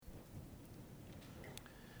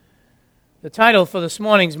The title for this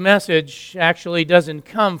morning's message actually doesn't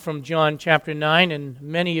come from John chapter 9, and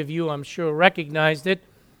many of you, I'm sure, recognized it.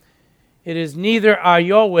 It is "Neither are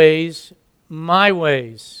your ways my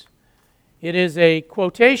ways." It is a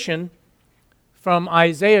quotation from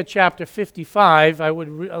Isaiah chapter 55. I'd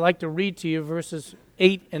like to read to you verses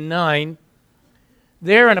 8 and 9.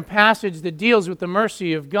 There, in a passage that deals with the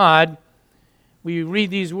mercy of God, we read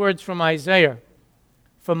these words from Isaiah.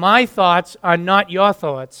 "For my thoughts are not your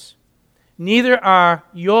thoughts, neither are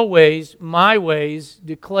your ways my ways,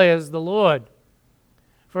 declares the Lord.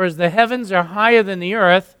 For as the heavens are higher than the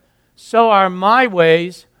earth, so are my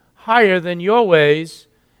ways higher than your ways,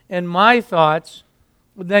 and my thoughts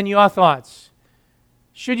than your thoughts."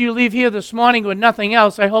 Should you leave here this morning with nothing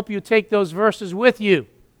else, I hope you take those verses with you.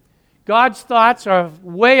 God's thoughts are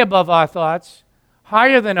way above our thoughts,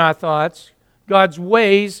 higher than our thoughts. God's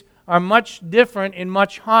ways are much different and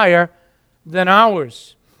much higher than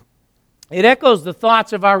ours. It echoes the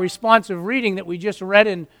thoughts of our responsive reading that we just read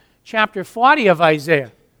in chapter 40 of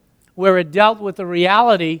Isaiah, where it dealt with the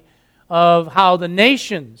reality of how the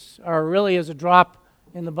nations are really as a drop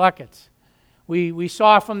in the bucket. We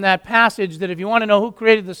saw from that passage that if you want to know who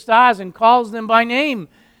created the stars and calls them by name,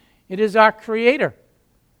 it is our Creator.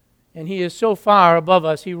 And He is so far above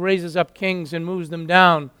us, He raises up kings and moves them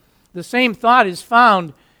down. The same thought is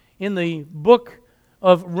found in the book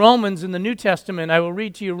of Romans in the New Testament. I will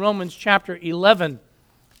read to you Romans chapter 11,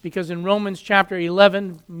 because in Romans chapter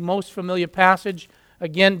 11, most familiar passage,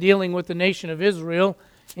 again dealing with the nation of Israel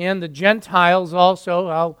and the Gentiles also,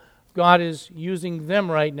 how God is using them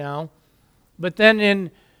right now. But then in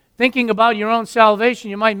thinking about your own salvation,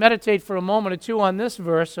 you might meditate for a moment or two on this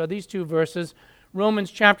verse, or these two verses, Romans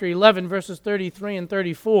chapter 11, verses 33 and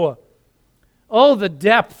 34. "Oh, the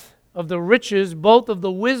depth of the riches, both of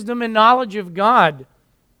the wisdom and knowledge of God!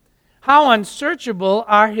 How unsearchable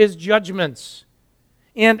are His judgments,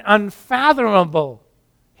 and unfathomable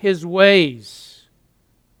His ways!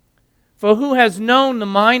 For who has known the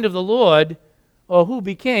mind of the Lord, or who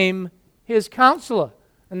became His counselor?"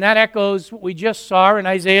 And that echoes what we just saw in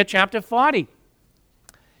Isaiah chapter 40.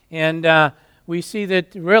 And we see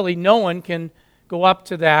that really no one can go up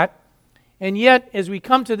to that. And yet, as we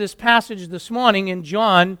come to this passage this morning in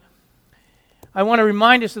John, I want to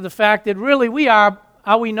remind us of the fact that really we are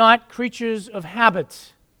we not creatures of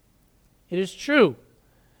habit? It is true.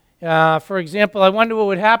 For example, I wonder what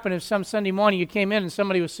would happen if some Sunday morning you came in and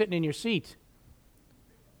somebody was sitting in your seat.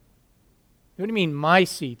 What do you mean, my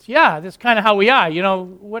seat? Yeah, that's kind of how we are. You know,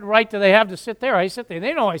 what right do they have to sit there? I sit there.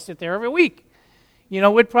 They know I sit there every week. You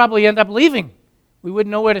know, we'd probably end up leaving. We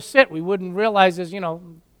wouldn't know where to sit. We wouldn't realize there's,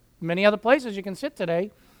 many other places you can sit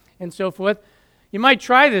today and so forth. You might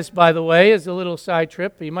try this, by the way, as a little side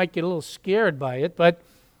trip. You might get a little scared by it, but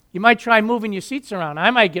you might try moving your seats around.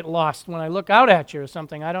 I might get lost when I look out at you or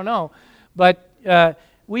something. I don't know. But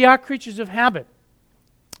we are creatures of habit.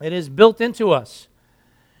 It is built into us.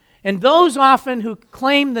 And those often who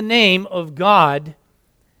claim the name of God,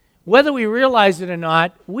 whether we realize it or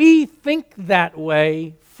not, we think that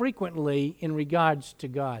way frequently in regards to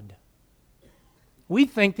God. We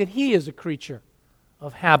think that He is a creature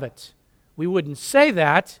of habit. We wouldn't say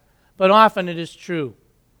that, but often it is true.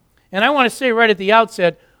 And I want to say right at the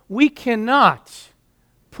outset, we cannot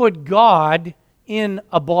put God in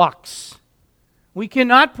a box. We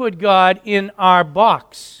cannot put God in our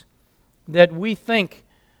box that we think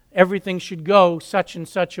everything should go such and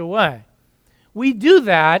such a way. We do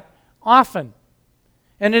that often.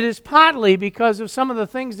 And it is partly because of some of the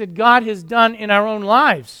things that God has done in our own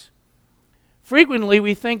lives. Frequently,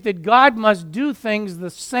 we think that God must do things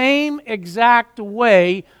the same exact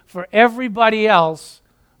way for everybody else,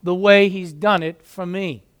 the way He's done it for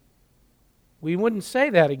me. We wouldn't say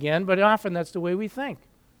that again, but often that's the way we think.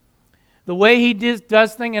 The way He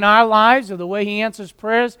does things in our lives, or the way He answers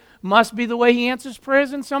prayers, must be the way He answers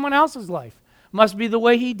prayers in someone else's life. Must be the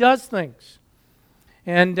way He does things.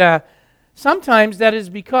 And sometimes that is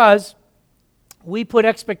because we put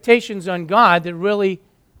expectations on God that really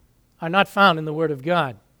are not found in the Word of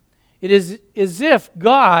God. It is as if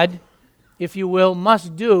God, if you will,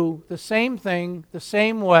 must do the same thing the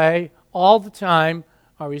same way all the time,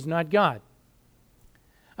 or He's not God.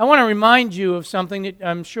 I want to remind you of something that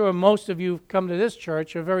I'm sure most of you who've come to this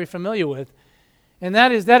church are very familiar with, and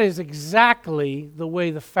that is exactly the way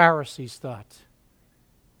the Pharisees thought.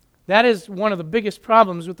 That is one of the biggest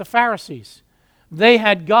problems with the Pharisees. They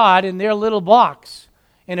had God in their little box,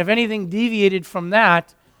 and if anything deviated from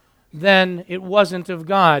that, then it wasn't of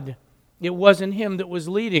God. It wasn't Him that was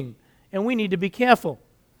leading. And we need to be careful.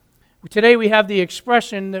 Today we have the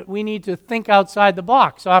expression that we need to think outside the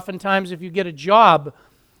box. Oftentimes if you get a job,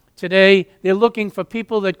 Today, they're looking for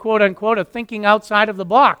people that, quote unquote, are thinking outside of the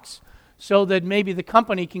box so that maybe the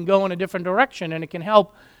company can go in a different direction and it can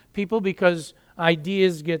help people because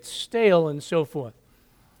ideas get stale and so forth.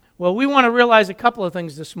 Well, we want to realize a couple of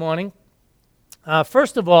things this morning.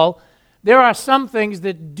 First of all, there are some things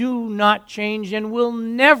that do not change and will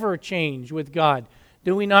never change with God.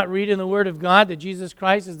 Do we not read in the Word of God that Jesus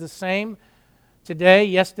Christ is the same today,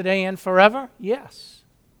 yesterday, and forever? Yes.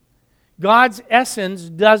 God's essence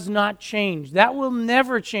does not change. That will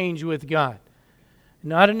never change with God.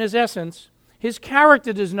 Not in His essence. His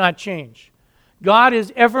character does not change. God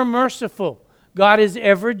is ever merciful. God is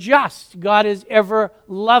ever just. God is ever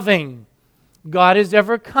loving. God is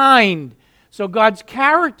ever kind. So God's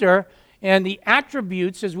character and the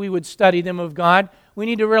attributes, as we would study them of God, we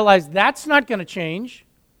need to realize that's not going to change.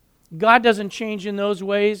 God doesn't change in those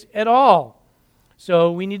ways at all.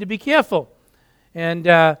 So we need to be careful. And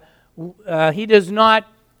He does not,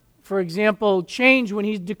 for example, change when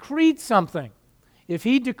He's decreed something. If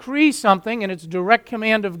He decrees something and it's direct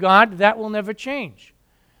command of God, that will never change.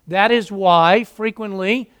 That is why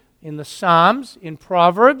frequently in the Psalms, in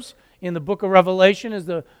Proverbs, in the book of Revelation, as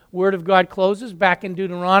the Word of God closes, back in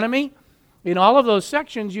Deuteronomy, in all of those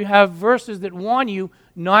sections you have verses that warn you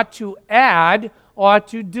not to add or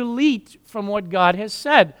to delete from what God has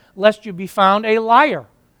said, lest you be found a liar.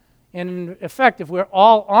 And in effect, if we're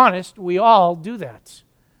all honest, we all do that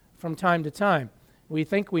from time to time. We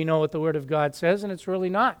think we know what the Word of God says, and it's really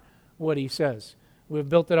not what He says. We've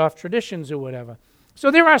built it off traditions or whatever. So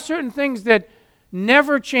there are certain things that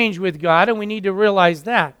never change with God, and we need to realize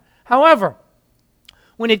that. However,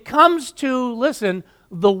 when it comes to, listen,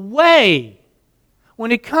 when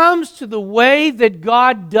it comes to the way that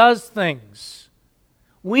God does things,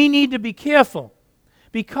 we need to be careful.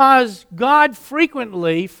 Because God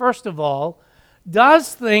frequently, first of all,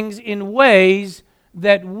 does things in ways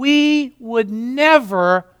that we would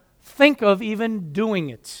never think of even doing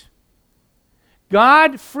it.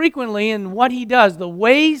 God frequently, in what He does, the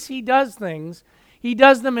ways He does things, He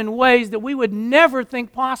does them in ways that we would never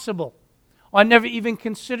think possible or never even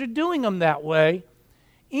consider doing them that way.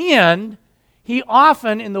 And He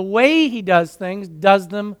often, in the way He does things, does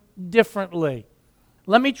them differently.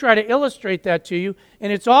 Let me try to illustrate that to you,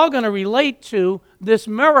 and it's all going to relate to this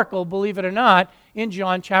miracle, believe it or not, in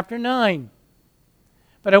John chapter 9.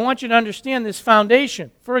 But I want you to understand this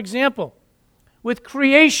foundation. For example, with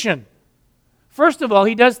creation, first of all,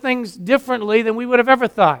 He does things differently than we would have ever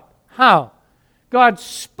thought. How? God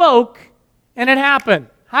spoke, and it happened.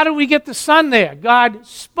 How did we get the sun there? God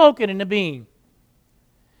spoke it into being.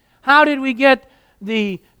 How did we get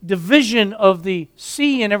the division of the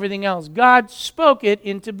sea and everything else? God spoke it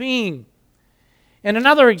into being. And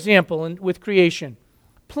another example with creation.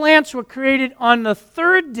 Plants were created on the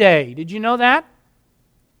third day. Did you know that?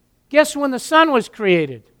 Guess when the sun was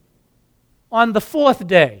created? On the fourth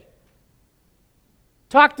day.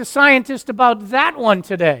 Talk to scientists about that one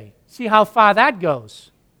today. See how far that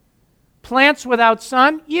goes. Plants without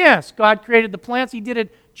sun? Yes, God created the plants. He did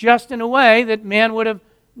it just in a way that man would have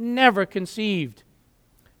never conceived.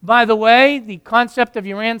 By the way, the concept of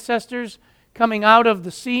your ancestors coming out of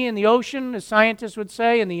the sea and the ocean, as scientists would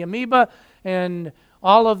say, and the amoeba and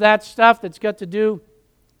all of that stuff that's got to do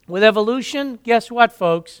with evolution, guess what,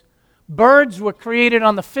 folks? Birds were created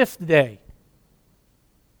on the fifth day.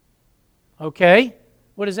 Okay?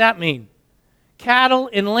 What does that mean? Cattle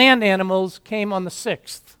and land animals came on the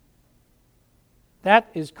sixth. That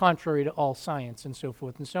is contrary to all science and so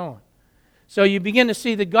forth and so on. So you begin to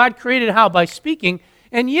see that God created how? By speaking.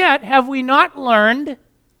 And yet, have we not learned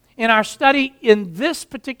in our study in this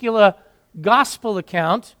particular gospel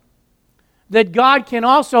account that God can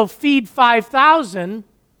also feed 5,000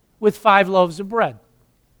 with 5 loaves of bread?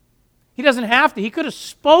 He doesn't have to. He could have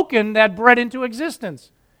spoken that bread into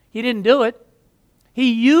existence. He didn't do it.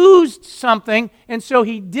 He used something, and so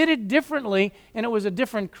He did it differently, and it was a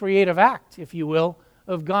different creative act, if you will,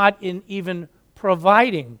 of God in even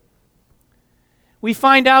providing. We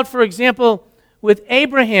find out, for example, with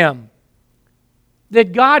Abraham,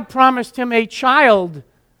 that God promised him a child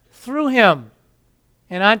through him.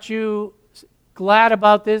 And aren't you glad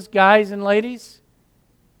about this, guys and ladies?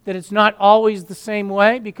 That it's not always the same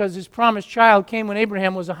way, because His promised child came when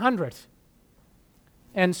Abraham was 100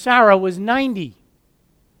 and Sarah was 90.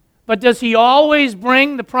 But does He always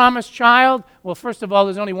bring the promised child? Well, first of all,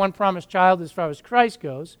 there's only one promised child as far as Christ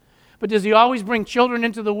goes. But does He always bring children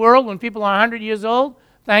into the world when people are 100 years old?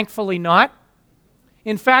 Thankfully not.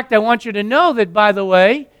 In fact, I want you to know that, by the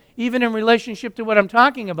way, even in relationship to what I'm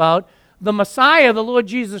talking about, the Messiah, the Lord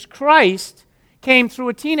Jesus Christ, came through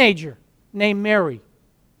a teenager named Mary.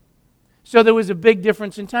 So there was a big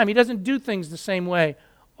difference in time. He doesn't do things the same way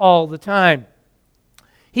all the time.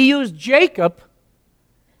 He used Jacob,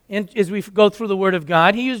 as we go through the Word of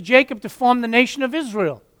God, he used Jacob to form the nation of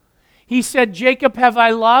Israel. He said, Jacob have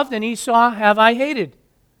I loved, and Esau have I hated.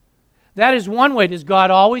 That is one way. Does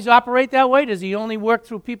God always operate that way? Does he only work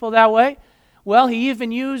through people that way? Well, he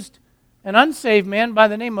even used an unsaved man by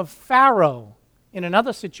the name of Pharaoh in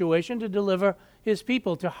another situation to deliver his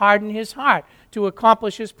people, to harden his heart, to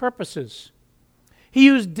accomplish his purposes. He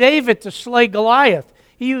used David to slay Goliath.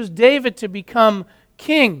 He used David to become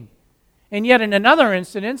king. And yet in another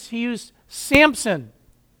instance, he used Samson.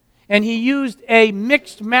 And he used a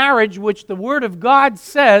mixed marriage, which the Word of God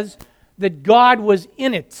says that God was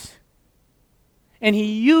in it. And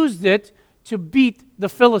he used it to beat the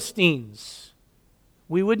Philistines.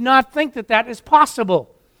 We would not think that that is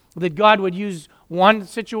possible, that God would use one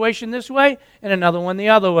situation this way and another one the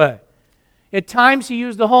other way. At times he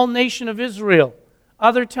used the whole nation of Israel.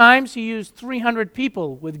 Other times he used 300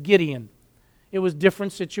 people with Gideon. It was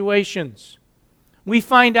different situations. We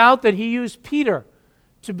find out that he used Peter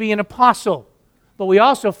to be an apostle. But we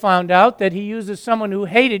also found out that he uses someone who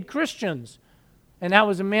hated Christians. And that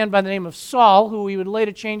was a man by the name of Saul, who he would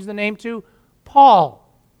later change the name to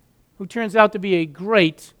Paul, who turns out to be a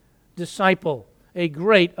great disciple, a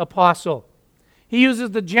great apostle. He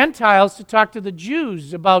uses the Gentiles to talk to the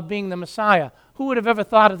Jews about being the Messiah. Who would have ever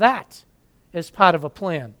thought of that as part of a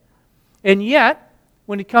plan? And yet,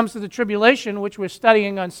 when it comes to the tribulation, which we're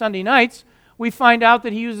studying on Sunday nights, we find out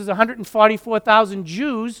that he uses 144,000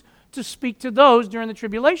 Jews to speak to those during the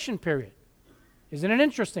tribulation period. Isn't it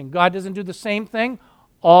interesting? God doesn't do the same thing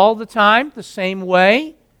all the time, the same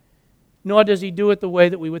way, nor does he do it the way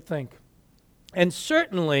that we would think. And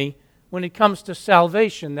certainly, when it comes to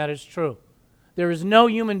salvation, that is true. There is no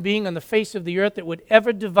human being on the face of the earth that would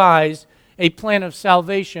ever devise a plan of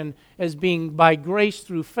salvation as being by grace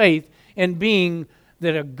through faith, and being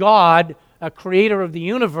that a God, a creator of the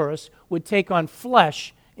universe, would take on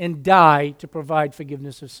flesh and die to provide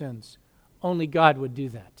forgiveness of sins. Only God would do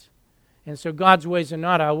that. And so God's ways are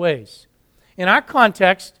not our ways. In our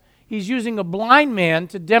context, he's using a blind man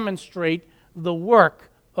to demonstrate the work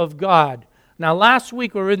of God. Now, last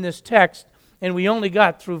week we were in this text, and we only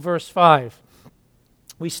got through verse 5.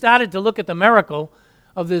 We started to look at the miracle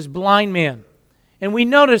of this blind man. And we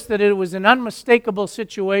noticed that it was an unmistakable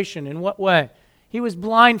situation. In what way? He was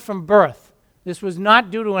blind from birth. This was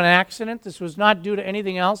not due to an accident. This was not due to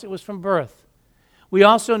anything else. It was from birth. We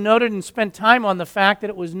also noted and spent time on the fact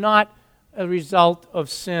that it was not a result of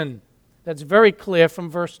sin. That's very clear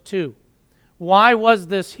from verse 2. Why was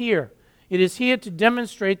this here? It is here to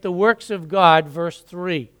demonstrate the works of God, verse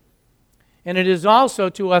 3. And it is also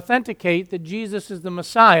to authenticate that Jesus is the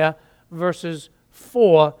Messiah, verses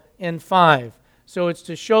 4 and 5. So it's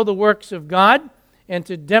to show the works of God and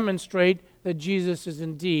to demonstrate that Jesus is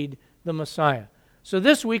indeed the Messiah. So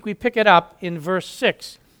this week we pick it up in verse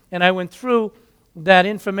 6. And I went through that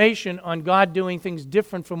information on God doing things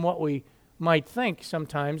different from what we might think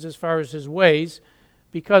sometimes as far as his ways,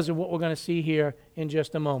 because of what we're going to see here in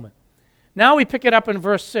just a moment. Now we pick it up in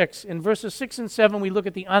verse 6. In verses 6 and 7, we look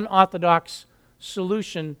at the unorthodox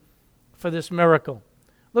solution for this miracle.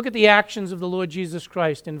 Look at the actions of the Lord Jesus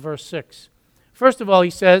Christ in verse 6. First of all, he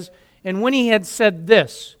says, and when he had said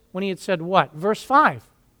this, when he had said what? Verse 5.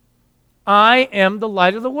 I am the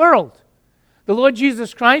light of the world. The Lord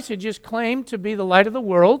Jesus Christ had just claimed to be the light of the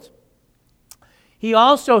world. He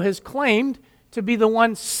also has claimed to be the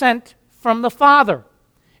one sent from the Father,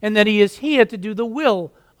 and that he is here to do the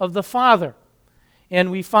will of the Father.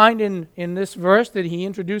 And we find in this verse that he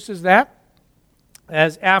introduces that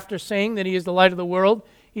as after saying that he is the light of the world,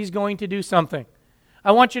 he's going to do something.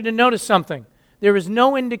 I want you to notice something. There is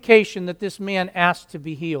no indication that this man asked to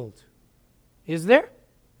be healed. Is there?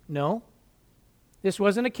 No. This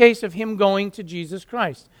wasn't a case of him going to Jesus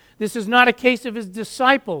Christ. This is not a case of his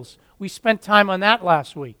disciples. We spent time on that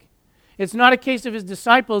last week. It's not a case of his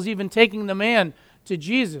disciples even taking the man to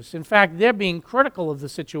Jesus. In fact, they're being critical of the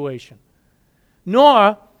situation.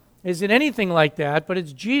 Nor is it anything like that, but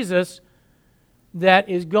it's Jesus that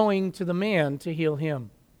is going to the man to heal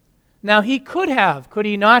him. Now, he could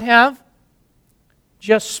he not have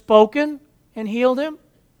just spoken and healed him?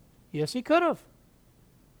 Yes, he could have.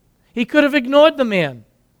 He could have ignored the man.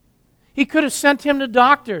 He could have sent him to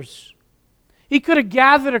doctors. He could have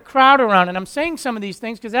gathered a crowd around, and I'm saying some of these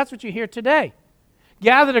things because that's what you hear today.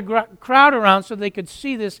 Gathered a crowd around so they could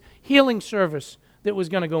see this healing service that was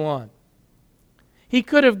going to go on. He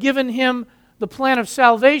could have given him the plan of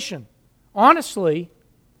salvation. Honestly,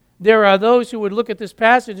 there are those who would look at this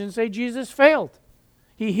passage and say Jesus failed.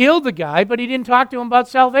 He healed the guy, but he didn't talk to him about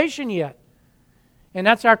salvation yet. And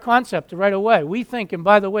that's our concept right away. We think, and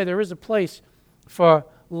by the way, there is a place for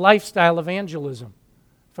lifestyle evangelism,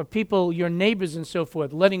 for people, your neighbors and so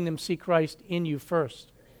forth, letting them see Christ in you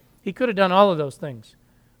first. He could have done all of those things,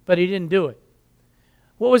 but he didn't do it.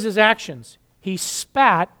 What was his actions? He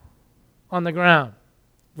spat on the ground.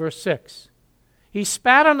 Verse 6. He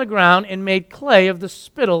spat on the ground and made clay of the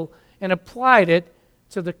spittle and applied it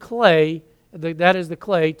to the clay, that is the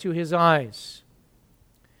clay, to his eyes.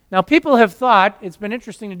 Now, people have thought, it's been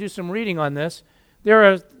interesting to do some reading on this,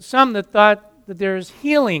 there are some that thought that there is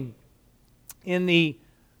healing in the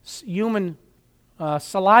human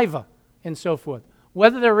saliva and so forth.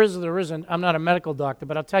 Whether there is or there isn't, I'm not a medical doctor,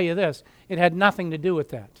 but I'll tell you this, it had nothing to do with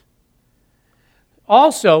that.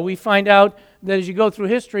 Also, we find out that as you go through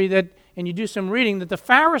history that, and you do some reading, that the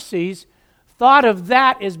Pharisees thought of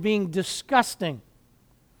that as being disgusting,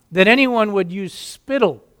 that anyone would use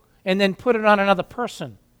spittle and then put it on another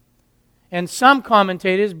person. And some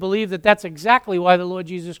commentators believe that that's exactly why the Lord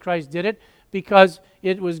Jesus Christ did it, because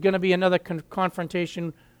it was going to be another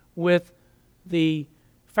confrontation with the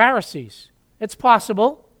Pharisees. It's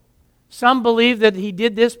possible. Some believe that he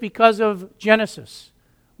did this because of Genesis.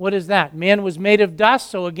 What is that? Man was made of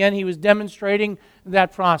dust, so again, he was demonstrating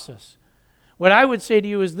that process. What I would say to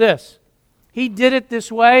you is this. He did it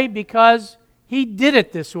this way because he did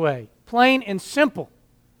it this way, plain and simple.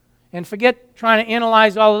 And forget trying to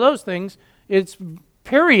analyze all of those things. It's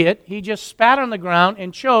period. He just spat on the ground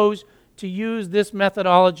and chose to use this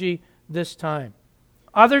methodology this time.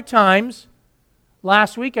 Other times,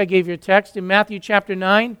 last week I gave you a text in Matthew chapter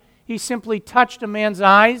 9, he simply touched a man's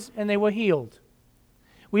eyes and they were healed.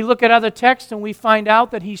 We look at other texts and we find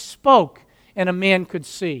out that he spoke and a man could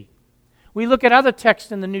see. We look at other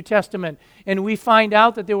texts in the New Testament and we find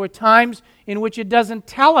out that there were times in which it doesn't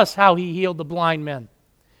tell us how he healed the blind men.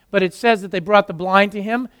 But it says that they brought the blind to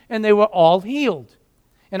him and they were all healed.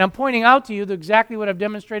 And I'm pointing out to you exactly what I've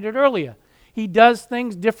demonstrated earlier. He does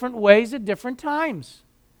things different ways at different times.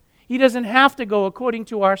 He doesn't have to go according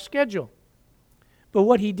to our schedule. But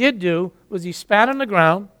what he did do was he spat on the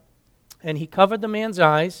ground and he covered the man's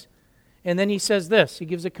eyes, and then he says this, he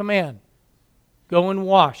gives a command, go and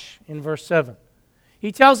wash, in verse 7.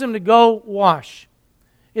 He tells him to go wash.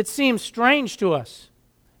 It seems strange to us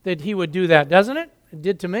that he would do that, doesn't it? It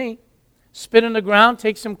did to me. Spit on the ground,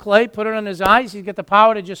 take some clay, put it on his eyes, he's got the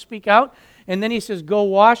power to just speak out, and then he says, go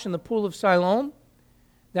wash in the pool of Siloam.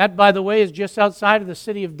 That, by the way, is just outside of the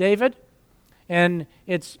city of David, and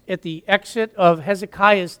it's at the exit of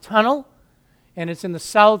Hezekiah's tunnel, and it's in the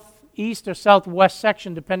southeast or southwest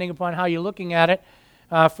section, depending upon how you're looking at it,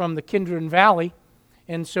 from the Kidron Valley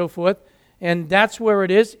and so forth. And that's where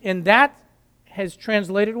it is, and that has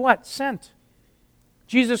translated what? Sent.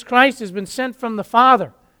 Jesus Christ has been sent from the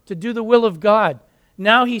Father to do the will of God.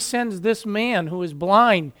 Now he sends this man who is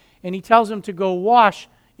blind, and he tells him to go wash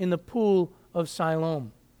in the pool of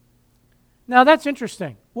Siloam. Now that's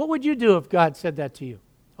interesting. What would you do if God said that to you?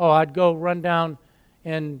 Oh, I'd go run down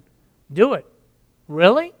and do it.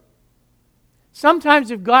 Really?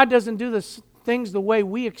 Sometimes if God doesn't do the things the way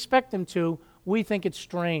we expect him to, we think it's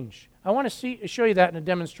strange. I want to show you that in a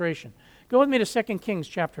demonstration. Go with me to 2 Kings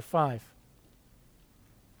chapter 5.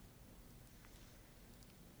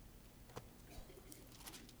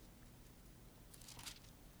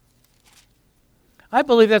 I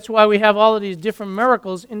believe that's why we have all of these different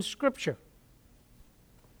miracles in Scripture.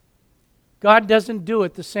 God doesn't do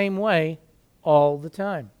it the same way all the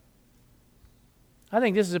time. I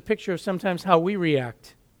think this is a picture of sometimes how we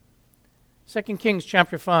react. 2 Kings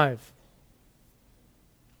chapter 5.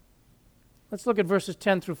 Let's look at verses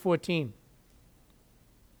 10 through 14.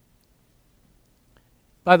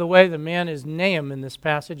 By the way, the man is Nahum in this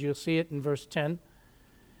passage. You'll see it in verse 10.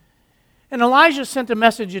 And Elijah sent a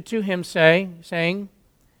messenger to him saying,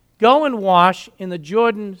 go and wash in the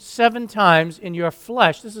Jordan 7 times in your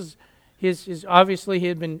flesh. This is his obviously he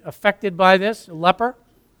had been affected by this, a leper.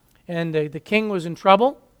 And the king was in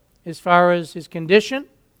trouble as far as his condition.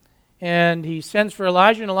 And he sends for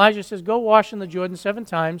Elijah, and Elijah says, go wash in the Jordan 7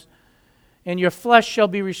 times, and your flesh shall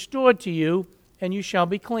be restored to you, and you shall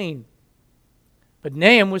be clean. But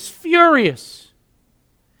Nahum was furious.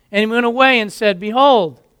 And he went away and said,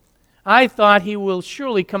 behold, I thought he will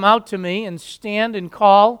surely come out to me and stand and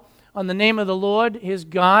call on the name of the Lord his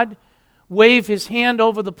God, wave his hand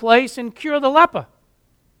over the place, and cure the leper.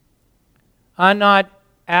 Are not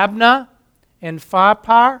Abna and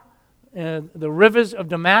Pharpar, the rivers of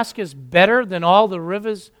Damascus, better than all the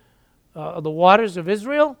rivers of the waters of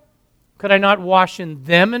Israel? Could I not wash in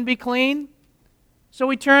them and be clean? So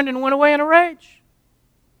he turned and went away in a rage.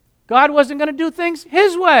 God wasn't going to do things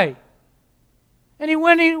his way. And he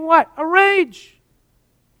went in what? A rage.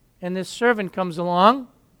 And this servant comes along.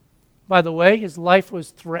 By the way, his life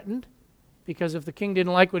was threatened because if the king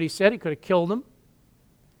didn't like what he said, he could have killed him.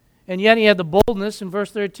 And yet he had the boldness in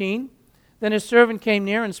verse 13. Then his servant came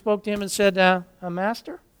near and spoke to him and said,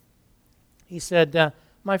 Master? He said,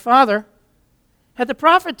 my father, had the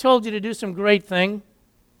prophet told you to do some great thing,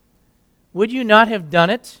 would you not have done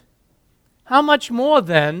it? How much more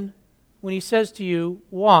then when he says to you,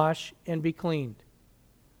 wash and be cleaned?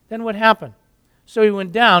 Then what happened? So he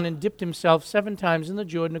went down and dipped himself 7 times in the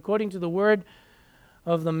Jordan according to the word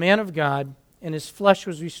of the man of God, and his flesh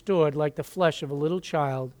was restored like the flesh of a little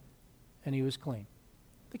child, and he was clean.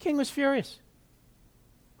 The king was furious.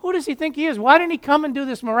 Who does he think he is? Why didn't he come and do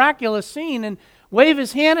this miraculous scene and wave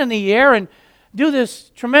his hand in the air and do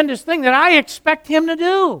this tremendous thing that I expect him to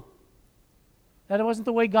do? That wasn't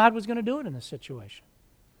the way God was going to do it in this situation.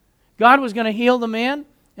 God was going to heal the man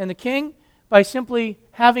and the king by simply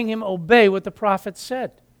having him obey what the prophet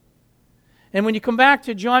said. And when you come back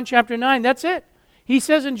to John chapter 9, that's it. He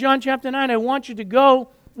says in John chapter 9, I want you to go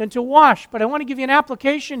and to wash, but I want to give you an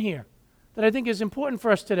application here that I think is important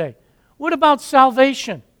for us today. What about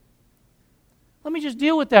salvation? Let me just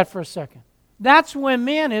deal with that for a second. That's where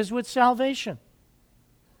man is with salvation.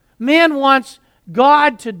 Man wants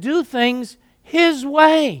God to do things his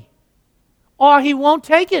way, or he won't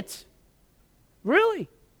take it. Really.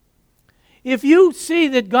 If you see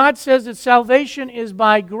that God says that salvation is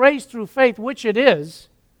by grace through faith, which it is,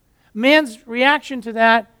 man's reaction to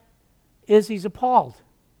that is he's appalled.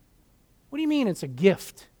 What do you mean it's a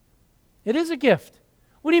gift? It is a gift.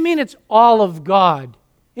 What do you mean it's all of God?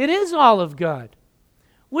 It is all of God.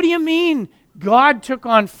 What do you mean God took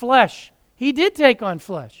on flesh? He did take on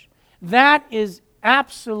flesh. That is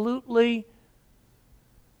absolutely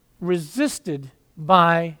resisted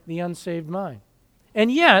by the unsaved mind.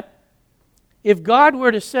 And yet, if God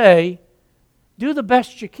were to say, do the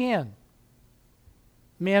best you can,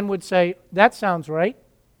 man would say, that sounds right.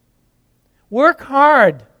 Work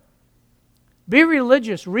hard. Be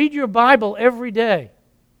religious. Read your Bible every day.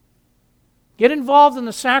 Get involved in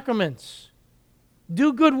the sacraments.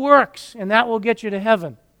 Do good works, and that will get you to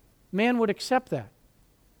heaven. Man would accept that.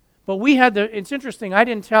 But it's interesting, I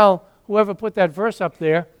didn't tell whoever put that verse up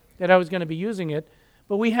there that I was going to be using it,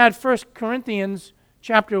 but we had 1 Corinthians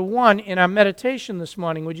chapter 1 in our meditation this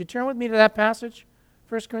morning. Would you turn with me to that passage?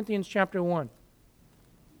 1 Corinthians chapter 1.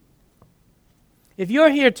 If you're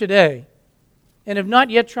here today and have not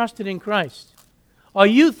yet trusted in Christ, or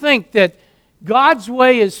you think that God's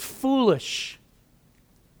way is foolish,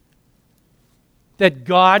 that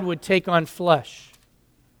God would take on flesh,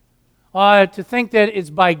 or to think that it's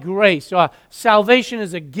by grace, or salvation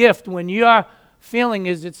is a gift when your feeling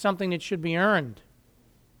is it's something that should be earned,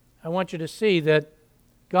 I want you to see that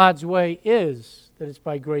God's way is that it's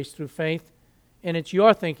by grace through faith, and it's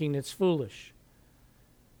your thinking that's foolish.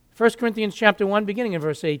 1 Corinthians chapter 1, beginning in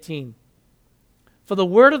verse 18. For the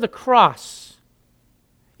word of the cross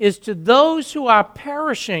is to those who are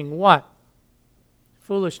perishing, what?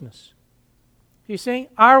 Foolishness. You see,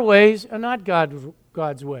 our ways are not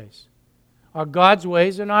God's ways. Or God's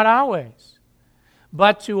ways are not our ways.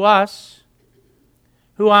 But to us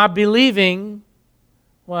who are believing,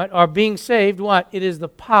 what? Are being saved, what? It is the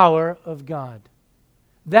power of God.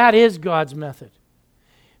 That is God's method.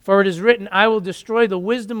 For it is written, I will destroy the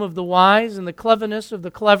wisdom of the wise, and the cleverness of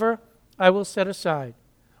the clever I will set aside.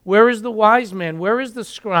 Where is the wise man? Where is the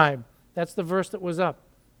scribe? That's the verse that was up.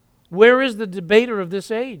 Where is the debater of this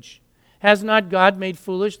age? Has not God made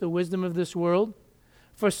foolish the wisdom of this world?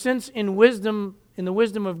 For since in the wisdom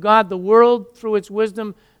of God, the world through its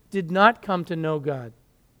wisdom did not come to know God.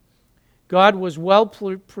 God was well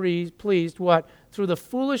pleased, what? Through the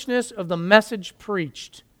foolishness of the message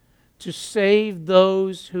preached, to save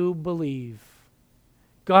those who believe.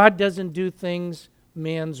 God doesn't do things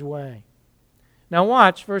man's way. Now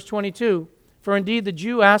watch, verse 22. For indeed the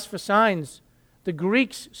Jew asks for signs, the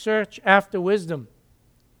Greeks search after wisdom.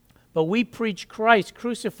 But we preach Christ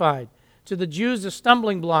crucified, to the Jews a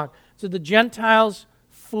stumbling block, to the Gentiles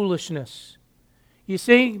foolishness. You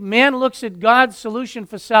see, man looks at God's solution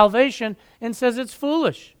for salvation and says it's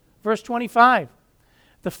foolish. Verse 25.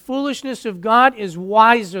 The foolishness of God is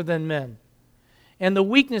wiser than men, and the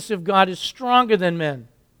weakness of God is stronger than men.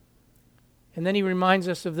 And then he reminds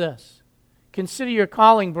us of this. Consider your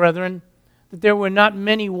calling, brethren, that there were not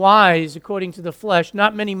many wise according to the flesh,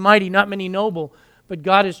 not many mighty, not many noble, but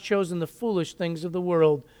God has chosen the foolish things of the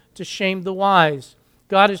world to shame the wise.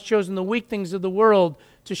 God has chosen the weak things of the world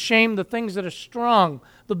to shame the things that are strong.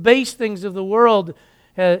 The base things of the world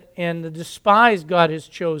and the despised God has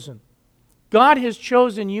chosen. God has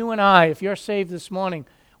chosen you and I, if you're saved this morning.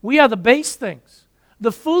 We are the base things,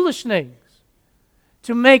 the foolish things,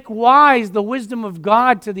 to make wise the wisdom of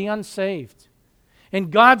God to the unsaved.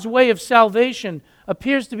 And God's way of salvation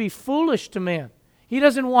appears to be foolish to man. He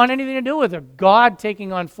doesn't want anything to do with it. God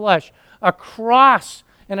taking on flesh, a cross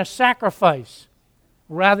and a sacrifice.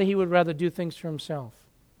 Rather, he would rather do things for himself.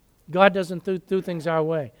 God doesn't do things our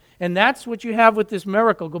way. And that's what you have with this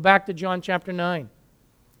miracle. Go back to John chapter 9.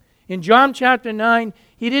 In John chapter 9,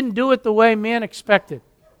 he didn't do it the way man expected.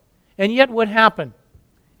 And yet what happened?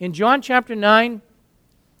 In John chapter 9,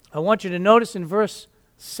 I want you to notice in verse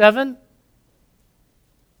 7,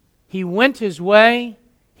 he went his way,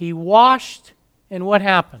 he washed, and what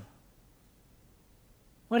happened?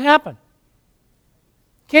 What happened?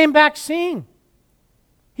 Came back seeing.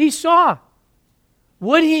 He saw.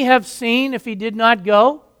 Would he have seen if he did not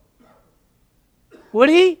go? Would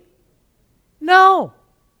he? No.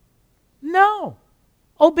 No.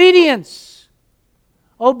 Obedience.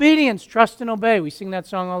 Obedience, trust and obey. We sing that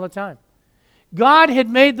song all the time. God had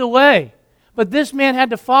made the way, but this man had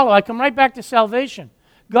to follow. I come right back to salvation.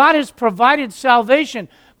 God has provided salvation,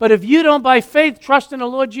 but if you don't by faith trust in the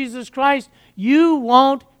Lord Jesus Christ, you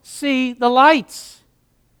won't see the lights.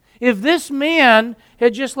 If this man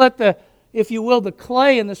had just let the, if you will, the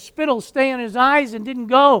clay and the spittle stay in his eyes and didn't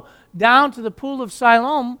go down to the pool of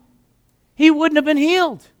Siloam, he wouldn't have been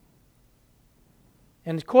healed.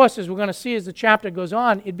 And of course, as we're going to see as the chapter goes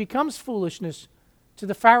on, it becomes foolishness to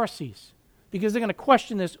the Pharisees because they're going to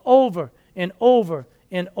question this over and over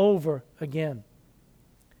and over again.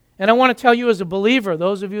 And I want to tell you as a believer,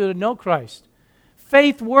 those of you that know Christ,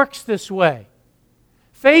 faith works this way.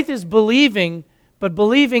 Faith is believing, but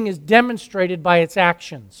believing is demonstrated by its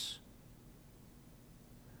actions.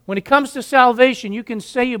 When it comes to salvation, you can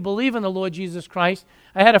say you believe in the Lord Jesus Christ.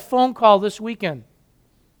 I had a phone call this weekend.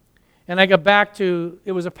 And I got back to,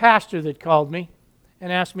 it was a pastor that called me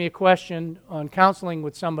and asked me a question on counseling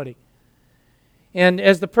with somebody. And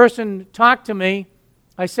as the person talked to me,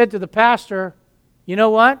 I said to the pastor, you know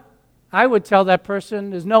what? I would tell that person,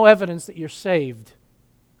 there's no evidence that you're saved.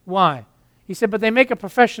 Why? He said, but they make a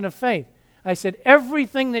profession of faith. I said,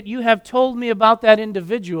 everything that you have told me about that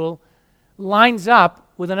individual lines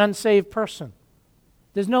up with an unsaved person.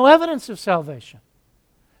 There's no evidence of salvation.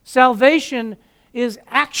 Salvation is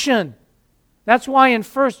action. That's why in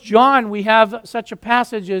 1 John we have such a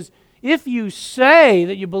passage as, if you say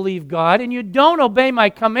that you believe God and you don't obey my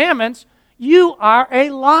commandments, you are a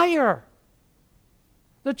liar.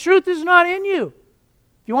 The truth is not in you.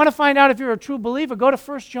 If you want to find out if you're a true believer, go to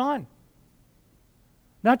 1 John.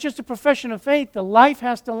 Not just a profession of faith, the life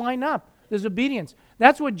has to line up. There's obedience.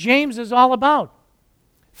 That's what James is all about.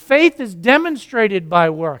 Faith is demonstrated by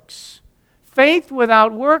works. Faith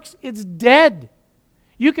without works, it's dead.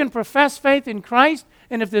 You can profess faith in Christ,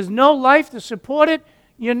 and if there's no life to support it,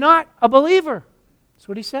 you're not a believer. That's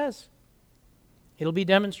what he says. It'll be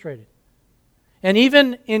demonstrated. And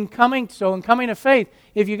even in coming to faith,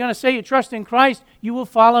 if you're going to say you trust in Christ, you will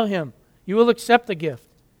follow him. You will accept the gift.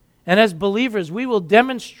 And as believers, we will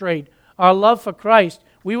demonstrate our love for Christ.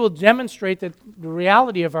 We will demonstrate the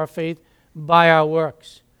reality of our faith by our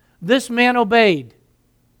works. This man obeyed.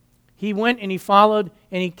 He went and he followed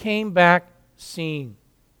and he came back seeing.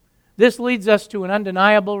 This leads us to an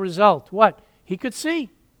undeniable result. What? He could see.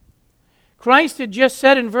 Christ had just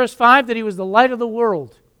said in verse 5 that he was the light of the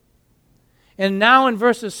world. And now in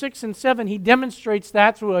verses 6 and 7, he demonstrates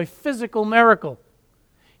that through a physical miracle.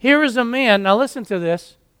 Here is a man, now listen to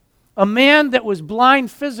this, a man that was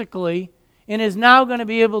blind physically and is now going to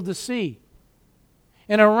be able to see.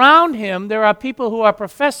 And around him, there are people who are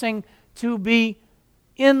professing to be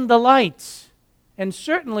in the lights and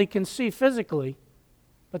certainly can see physically,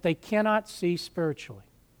 but they cannot see spiritually.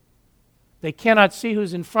 They cannot see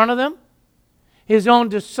who's in front of them. His own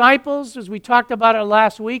disciples, as we talked about it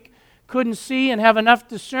last week, couldn't see and have enough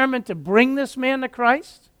discernment to bring this man to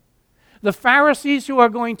Christ. The Pharisees who are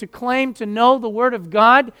going to claim to know the Word of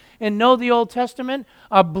God and know the Old Testament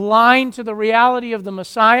are blind to the reality of the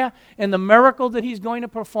Messiah and the miracle that he's going to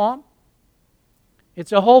perform.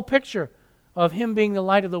 It's a whole picture of him being the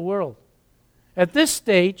light of the world. At this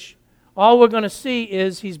stage, all we're going to see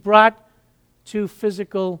is he's brought to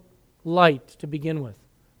physical light to begin with.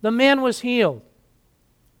 The man was healed.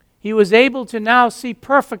 He was able to now see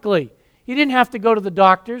perfectly. He didn't have to go to the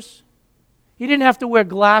doctors. He didn't have to wear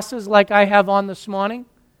glasses like I have on this morning.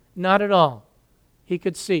 Not at all. He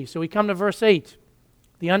could see. So we come to verse 8,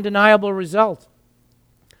 the undeniable result.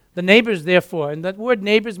 The neighbors, therefore, and that word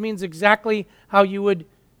neighbors means exactly how you would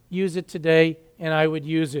use it today, and I would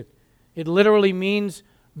use it. It literally means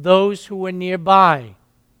those who were nearby.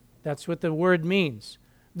 That's what the word means.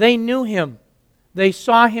 They knew him. They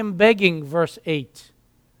saw him begging, verse 8.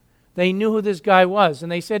 They knew who this guy was.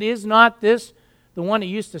 And they said, "Is not this the one that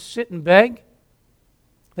used to sit and beg?"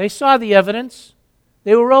 They saw the evidence.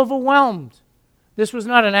 They were overwhelmed. This was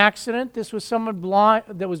not an accident. This was someone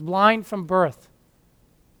that was blind from birth.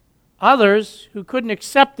 Others who couldn't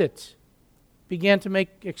accept it began to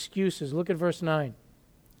make excuses. Look at verse 9.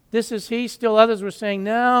 "This is he." Still others were saying,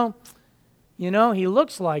 "No, he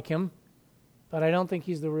looks like him, but I don't think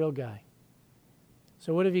he's the real guy."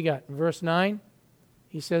 So what have you got? In verse 9,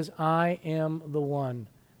 he says, "I am the one."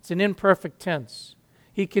 It's an imperfect tense.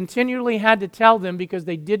 He continually had to tell them because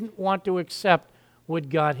they didn't want to accept what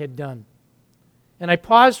God had done. And I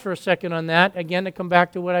pause for a second on that, again, to come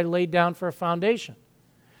back to what I laid down for a foundation.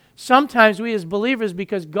 Sometimes we as believers,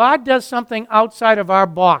 because God does something outside of our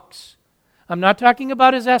box, I'm not talking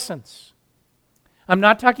about his essence. I'm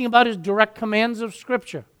not talking about his direct commands of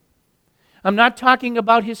Scripture. I'm not talking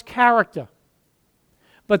about his character.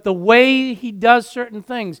 But the way he does certain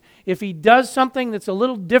things, if he does something that's a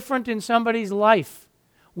little different in somebody's life,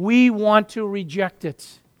 we want to reject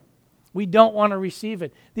it. We don't want to receive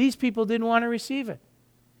it. These people didn't want to receive it.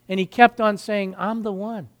 And he kept on saying, "I'm the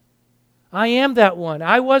one. I am that one.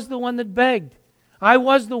 I was the one that begged. I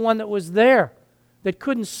was the one that was there, that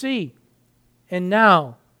couldn't see. And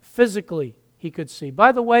now, physically, he could see."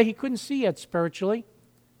 By the way, he couldn't see yet spiritually.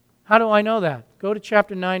 How do I know that? Go to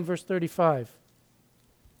chapter 9, verse 35.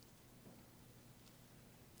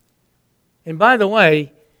 And by the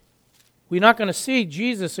way, we're not going to see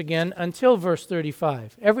Jesus again until verse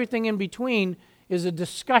 35. Everything in between is a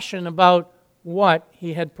discussion about what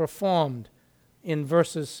he had performed in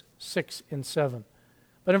verses 6 and 7.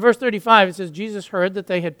 But in verse 35, it says, Jesus heard that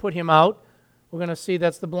they had put him out. We're going to see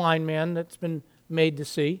that's the blind man that's been made to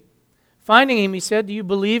see. Finding him, he said, "Do you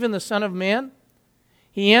believe in the Son of Man?"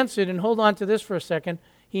 He answered, and hold on to this for a second.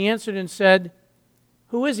 He answered and said,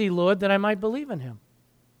 "Who is he, Lord, that I might believe in him?"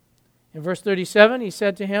 In verse 37, he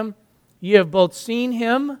said to him, "You have both seen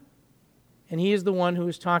him, and he is the one who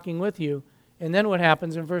is talking with you." And then what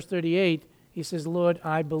happens in verse 38, he says, "Lord,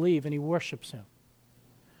 I believe," and he worships him.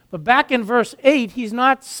 But back in verse 8, he's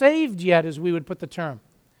not saved yet, as we would put the term.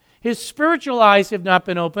 His spiritual eyes have not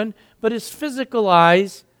been opened, but his physical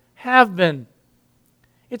eyes have been.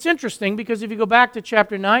 It's interesting because if you go back to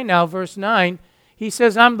chapter 9 now, verse 9, he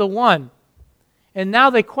says, "I'm the one." And now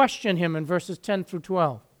they question him in verses 10 through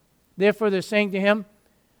 12. Therefore they're saying to him,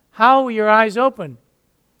 "How were your eyes open?"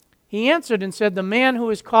 He answered and said, "The man who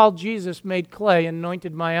is called Jesus made clay and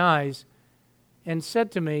anointed my eyes and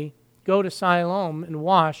said to me, 'Go to Siloam and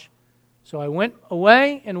wash.' So I went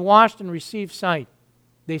away and washed and received sight."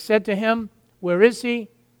 They said to him, "Where is he?"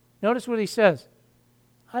 Notice what he says.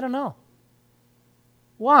 "I don't know."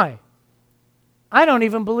 Why? I don't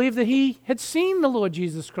even believe that he had seen the Lord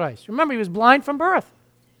Jesus Christ. Remember, he was blind from birth.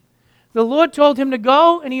 The Lord told him to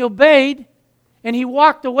go, and he obeyed, and he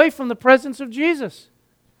walked away from the presence of Jesus.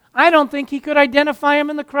 I don't think he could identify him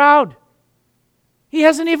in the crowd. He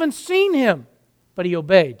hasn't even seen him, but he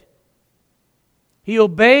obeyed. He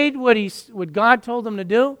obeyed what God told him to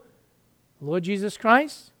do, Lord Jesus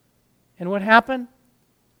Christ. And what happened?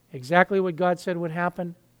 Exactly what God said would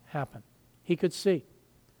happen, happened. He could see.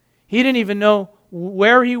 He didn't even know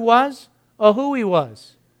where he was or who he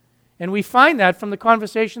was. And we find that from the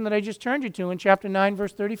conversation that I just turned you to in chapter 9,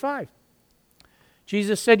 verse 35.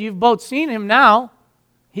 Jesus said, "You've both seen him now."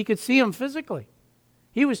 He could see him physically.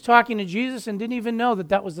 He was talking to Jesus and didn't even know that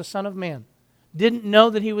that was the Son of Man. Didn't know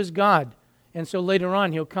that he was God. And so later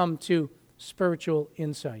on, he'll come to spiritual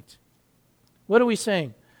insight. What are we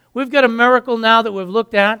saying? We've got a miracle now that we've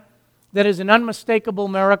looked at that is an unmistakable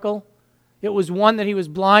miracle. It was one that he was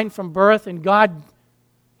blind from birth and God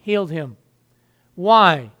healed him.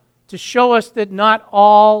 Why? To show us that not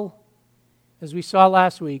all, as we saw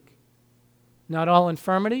last week, not all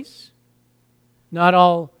infirmities, not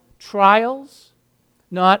all trials,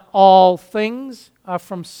 not all things are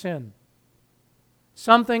from sin.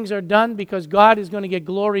 Some things are done because God is going to get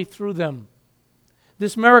glory through them.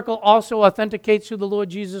 This miracle also authenticates who the Lord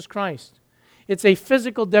Jesus Christ. It's a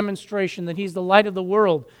physical demonstration that he's the light of the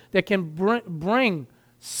world that can bring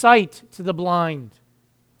sight to the blind.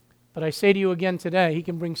 But I say to you again today, he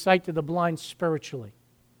can bring sight to the blind spiritually.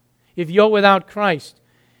 If you're without Christ,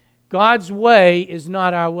 God's way is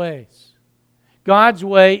not our ways. God's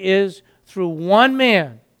way is through one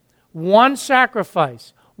man, one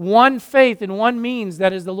sacrifice, one faith, and one means,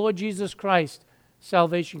 that is the Lord Jesus Christ.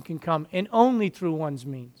 Salvation can come, and only through one's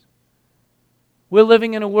means. We're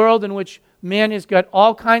living in a world in which man has got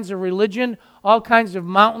all kinds of religion, all kinds of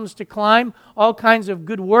mountains to climb, all kinds of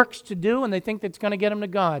good works to do, and they think that's going to get them to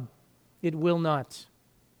God. It will not.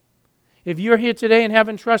 If you're here today and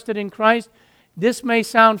haven't trusted in Christ, this may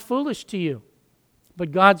sound foolish to you,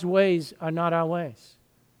 but God's ways are not our ways.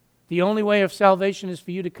 The only way of salvation is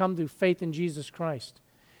for you to come through faith in Jesus Christ.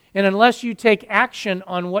 And unless you take action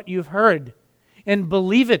on what you've heard and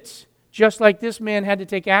believe it, just like this man had to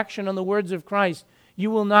take action on the words of Christ,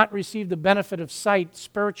 you will not receive the benefit of sight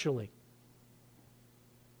spiritually.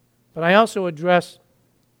 But I also address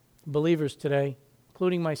believers today,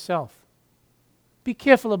 including myself. Be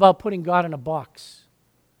careful about putting God in a box.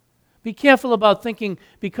 Be careful about thinking,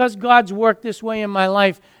 because God's worked this way in my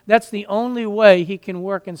life, that's the only way He can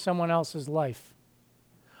work in someone else's life.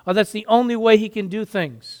 Or that's the only way He can do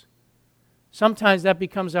things. Sometimes that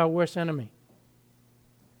becomes our worst enemy.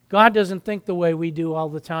 God doesn't think the way we do all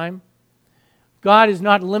the time. God is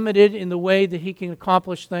not limited in the way that He can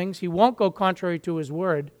accomplish things. He won't go contrary to His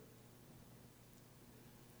word.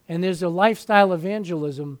 And there's a lifestyle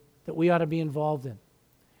evangelism that we ought to be involved in.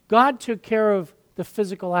 God took care of the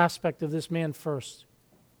physical aspect of this man first.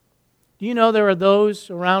 Do you know there are those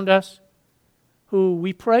around us who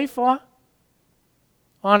we pray for?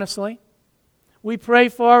 Honestly. We pray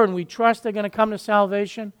for and we trust they're going to come to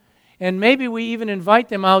salvation. And maybe we even invite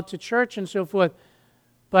them out to church and so forth.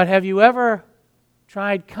 But have you ever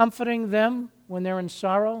tried comforting them when they're in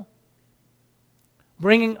sorrow?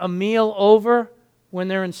 Bringing a meal over when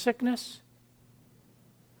they're in sickness?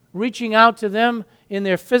 Reaching out to them in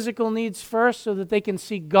their physical needs first so that they can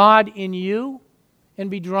see God in you and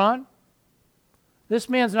be drawn? This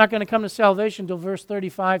man's not going to come to salvation until verse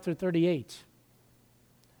 35 through 38.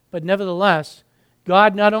 But nevertheless,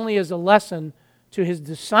 God not only is a lesson to His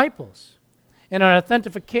disciples and an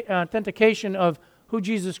authentication of who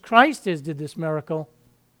Jesus Christ is did this miracle,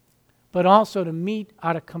 but also to meet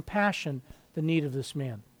out of compassion the need of this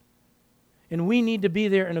man. And we need to be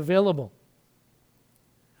there and available.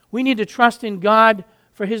 We need to trust in God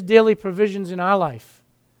for His daily provisions in our life.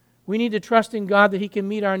 We need to trust in God that He can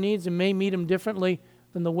meet our needs and may meet them differently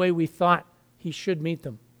than the way we thought He should meet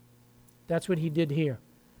them. That's what He did here.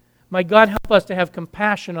 My God, help us to have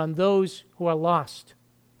compassion on those who are lost,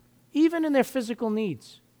 even in their physical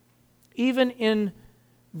needs, even in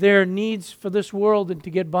their needs for this world and to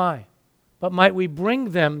get by. But might we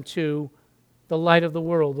bring them to the light of the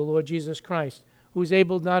world, the Lord Jesus Christ, who is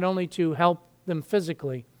able not only to help them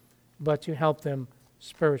physically, but to help them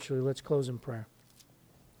spiritually. Let's close in prayer.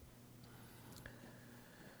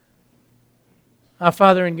 Our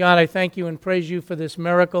Father in God, I thank You and praise You for this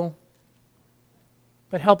miracle.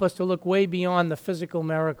 But help us to look way beyond the physical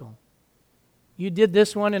miracle. You did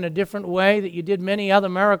this one in a different way that You did many other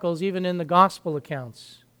miracles, even in the gospel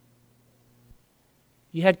accounts.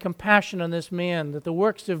 You had compassion on this man, that the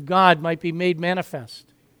works of God might be made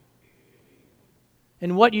manifest.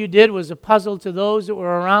 And what You did was a puzzle to those that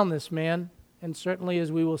were around this man, and certainly,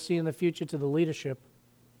 as we will see in the future, to the leadership.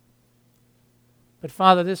 But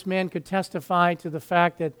Father, this man could testify to the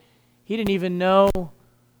fact that he didn't even know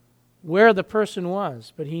where the person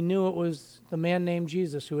was, but he knew it was the man named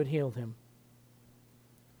Jesus who had healed him.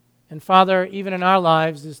 And Father, even in our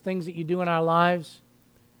lives, there's things that You do in our lives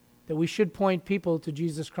that we should point people to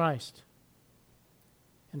Jesus Christ.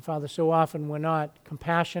 And Father, so often we're not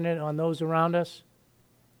compassionate on those around us.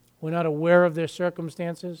 We're not aware of their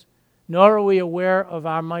circumstances, nor are we aware of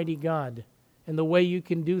our mighty God and the way You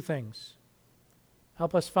can do things.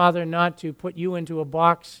 Help us, Father, not to put You into a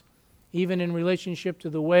box, even in relationship to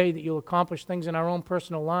the way that You'll accomplish things in our own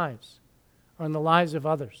personal lives or in the lives of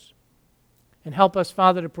others. And help us,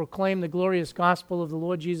 Father, to proclaim the glorious gospel of the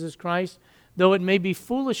Lord Jesus Christ, though it may be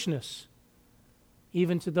foolishness,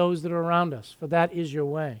 even to those that are around us, for that is Your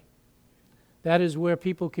way. That is where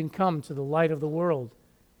people can come to the light of the world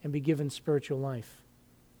and be given spiritual life.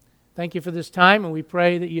 Thank You for this time, and we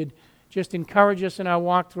pray that You'd just encourage us in our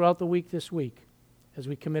walk throughout the week this week as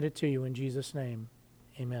we commit it to You in Jesus' name.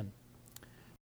 Amen.